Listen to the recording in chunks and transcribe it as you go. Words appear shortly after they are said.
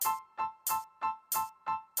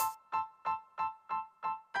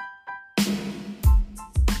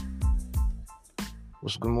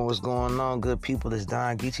What's going on, good people? It's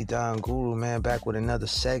Don Geechee, Don Guru, man, back with another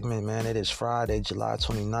segment, man. It is Friday, July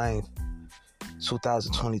 29th,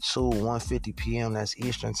 2022, 1:50 p.m. That's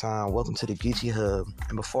Eastern Time. Welcome to the Geechee Hub.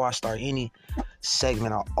 And before I start any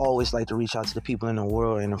segment, I always like to reach out to the people in the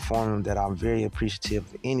world and inform them that I'm very appreciative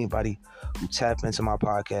of anybody who tap into my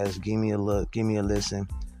podcast. Give me a look, give me a listen.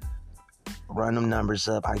 Run them numbers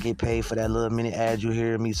up. I get paid for that little minute ad you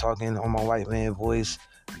hear me talking on my white man voice.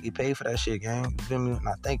 I get paid for that shit, gang. You feel me? And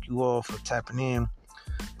I thank you all for tapping in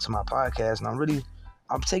to my podcast. And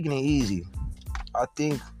I'm taking it easy. I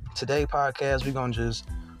think today podcast, we're going to just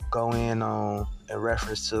go in on in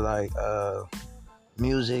reference to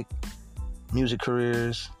music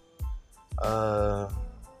careers, the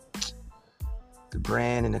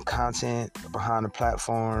brand and the content behind the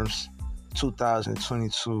platforms,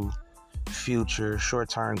 2022 future,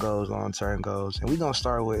 short-term goals, long-term goals. And we're going to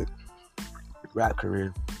start with rap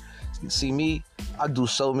career. See me, I do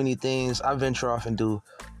so many things. I venture off and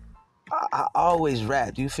I always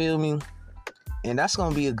rap, you feel me? And that's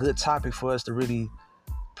going to be a good topic for us to really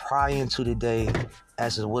pry into today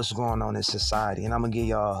as to what's going on in society. And I'm going to give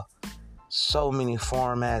y'all so many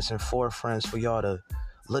formats and forefronts for y'all to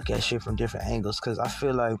look at shit from different angles, because I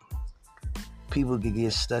feel like people could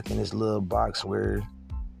get stuck in this little box where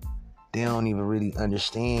they don't even really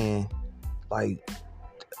understand, like,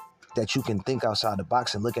 that you can think outside the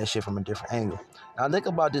box and look at shit from a different angle. Now, think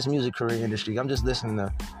about this music career industry. I'm just listening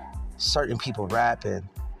to certain people rap, and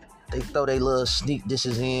they throw their little sneak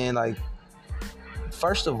disses in. Like,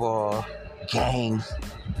 first of all, gang,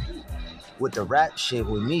 with the rap shit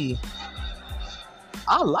with me,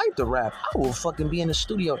 I like the rap. I will fucking be in the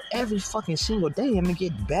studio every fucking single day and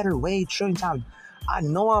get better way trillion times. I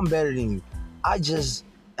know I'm better than you. I just,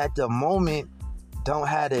 at the moment, don't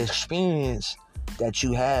have the experience that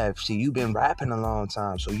you have. See, you've been rapping a long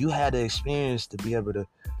time, so you had the experience to be able to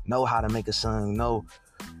know how to make a song, know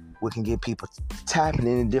what can get people tapping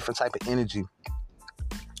in a different type of energy.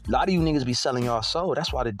 A lot of you niggas be selling y'all soul.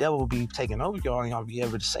 That's why the devil will be taking over y'all, and y'all be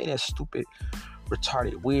able to say that stupid,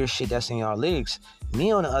 retarded, weird shit that's in y'all lyrics.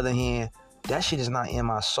 Me, on the other hand, that shit is not in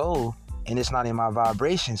my soul, and it's not in my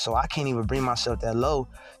vibration, so I can't even bring myself that low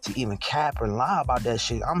to even cap or lie about that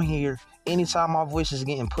shit. I'm here anytime my voice is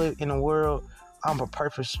getting put in the world. I'm a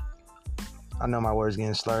purpose. I know my words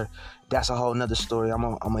getting slurred. That's a whole nother story. I'm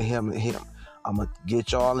gonna hit him. I'm gonna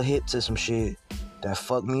get y'all a hit to some shit that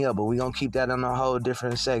fucked me up, but we gonna keep that in a whole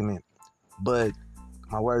different segment. But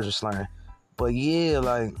my words are slurring. But yeah,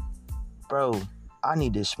 like, bro, I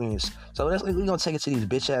need the experience. So we gonna take it to these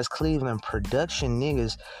bitch ass Cleveland production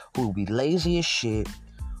niggas who be lazy as shit,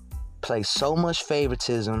 play so much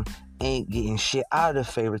favoritism, ain't getting shit out of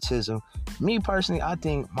the favoritism. Me personally, I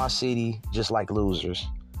think my city just like losers.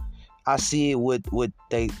 I see it with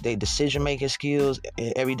they decision-making skills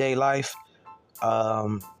in everyday life. I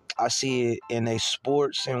see it in their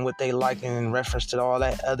sports and what they like in reference to all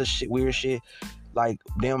that other shit, weird shit. Like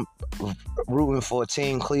them rooting for a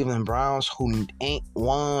team, Cleveland Browns, who ain't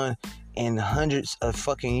won in hundreds of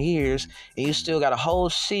fucking years. And you still got a whole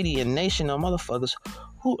city and nation of motherfuckers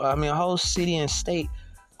a whole city and state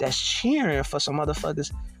that's cheering for some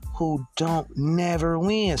motherfuckers who don't never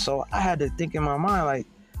win. So I had to think in my mind, like,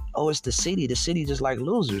 oh, it's the city. The city just like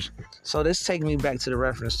losers. So this takes me back to the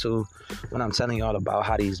reference to when I'm telling y'all about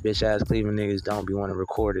how these bitch-ass Cleveland niggas don't be wanting to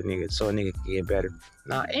record a nigga so a nigga can get better.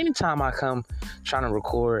 Now, anytime I come trying to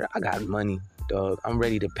record, I got money, dog. I'm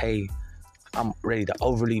ready to pay. I'm ready to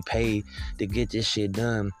overly pay to get this shit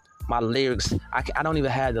done. My lyrics, I don't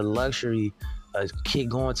even have the luxury of kid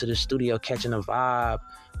going to the studio, catching a vibe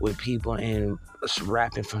with people and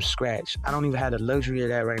rapping from scratch. I don't even have the luxury of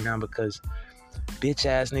that right now because bitch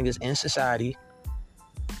ass niggas in society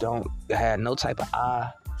don't have no type of eye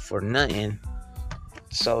for nothing,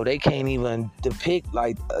 so they can't even depict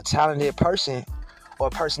like a talented person or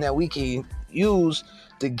a person that we can use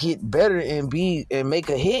to get better and make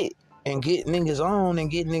a hit and get niggas on and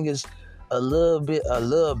get niggas a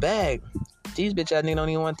little bag. These bitch ass niggas don't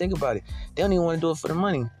even want to think about it. They don't even want to do it for the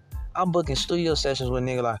money. I'm booking studio sessions with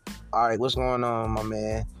nigga like, all right, what's going on, my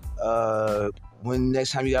man? When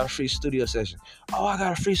next time you got a free studio session? Oh, I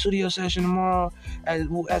got a free studio session tomorrow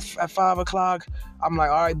at 5 o'clock. I'm like,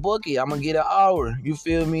 all right, book it. I'm going to get an hour. You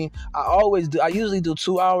feel me? I usually do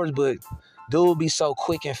 2 hours, but dude be so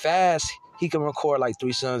quick and fast. He can record like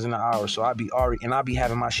 3 songs in an hour. So I be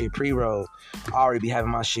having my shit pre-rolled. I already be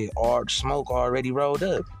having my shit smoke already rolled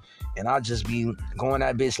up. And I just be going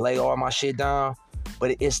that bitch, lay all my shit down.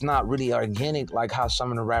 But it's not really organic like how some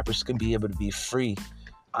of the rappers could be able to be free.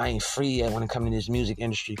 I ain't free yet when it comes to this music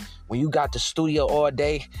industry. When you got the studio all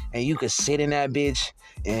day and you could sit in that bitch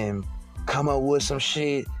and come up with some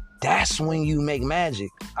shit, that's when you make magic.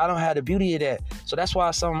 I don't have the beauty of that. So that's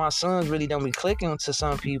why some of my sons really don't be clicking to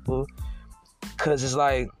some people, cause it's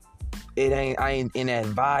like I ain't in that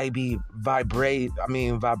vibrating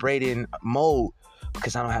mode,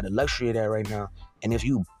 because I don't have the luxury of that right now. And if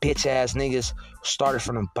you bitch ass niggas started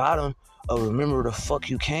from the bottom, or remember where the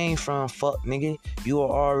fuck you came from, fuck nigga, you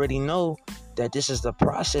will already know that this is the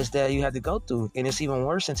process that you had to go through. And it's even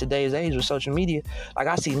worse in today's age with social media. Like,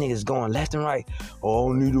 I see niggas going left and right.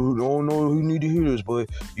 Oh, I don't know who need to hear this, but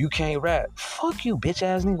you can't rap. Fuck you, bitch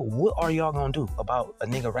ass nigga. What are y'all gonna do about a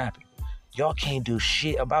nigga rapping? Y'all can't do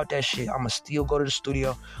shit about that shit. I'ma still go to the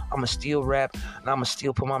studio. I'ma still rap. And I'ma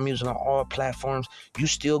still put my music on all platforms. You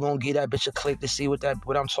still gonna get that bitch a click to see what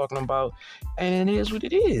I'm talking about. And it is what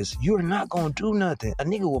it is. You're not gonna do nothing. A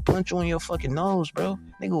nigga will punch you in your fucking nose, bro.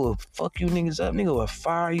 Nigga will fuck you niggas up. Nigga will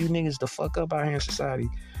fire you niggas the fuck up out here in society.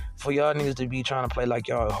 For y'all niggas to be trying to play like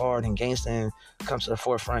y'all hard and gangsta and come to the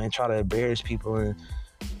forefront and try to embarrass people and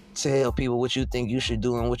tell people what you think you should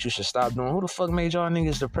do and what you should stop doing. Who the fuck made y'all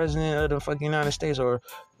niggas the president of the fucking United States or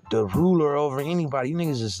the ruler over anybody? You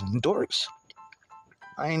niggas is dorks.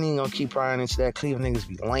 I ain't even gonna keep prying into that. Cleveland niggas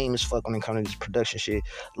be lame as fuck when it comes to this production shit.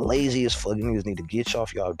 Lazy as fuck. You niggas need to get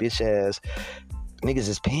off y'all bitch ass. Niggas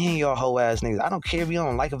is paying y'all hoe ass niggas. I don't care if you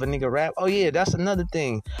don't like if a nigga rap. Oh yeah, that's another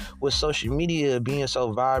thing with social media being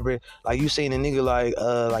so vibrant. Like, you seen a nigga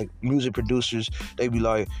like music producers, they be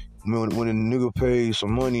like, when a nigga pays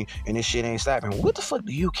some money and this shit ain't slapping, what the fuck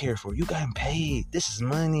do you care for? You got him paid. This is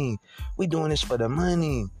money. We doing this for the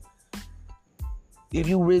money. If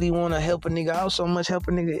you really want to help a nigga out so much, help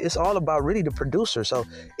a nigga, it's all about really the producer. So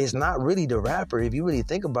it's not really the rapper. If you really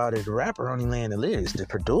think about it, the rapper only laying the lyrics. The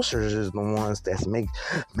producers is the ones that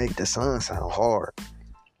make the song sound hard.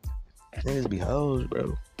 Niggas be hoes,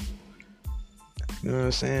 bro. You know what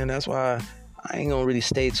I'm saying? That's why I ain't gonna really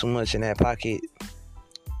stay too much in that pocket.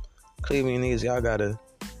 Cleveland niggas, y'all gotta,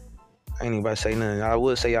 I ain't even about to say nothing. I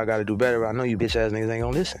would say y'all gotta do better, but I know you bitch ass niggas ain't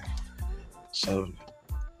gonna listen. So,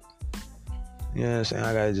 you know what I'm saying?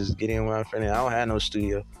 I gotta just get in with my friend. I don't have no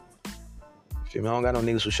studio. Feel me? I don't got no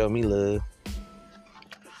niggas who show me love.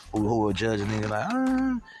 Who will judge a nigga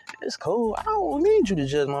like, it's cool. I don't need you to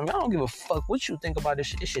judge me. I don't give a fuck what you think about this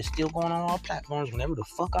shit. This shit's still going on all platforms whenever the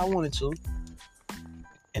fuck I wanted to.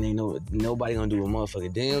 And ain't nobody gonna do a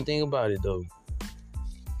motherfucking damn thing about it, though.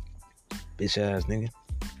 Bitch ass nigga.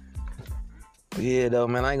 But yeah, though,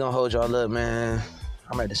 man, I ain't gonna hold y'all up, man.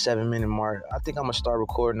 I'm at the 7-minute mark. I think I'm gonna start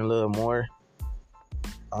recording a little more.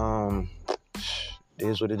 It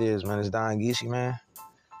is what it is, man. It's Don Geechee, man.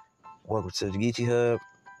 Welcome to the Geechee Hub.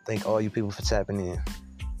 Thank all you people for tapping in.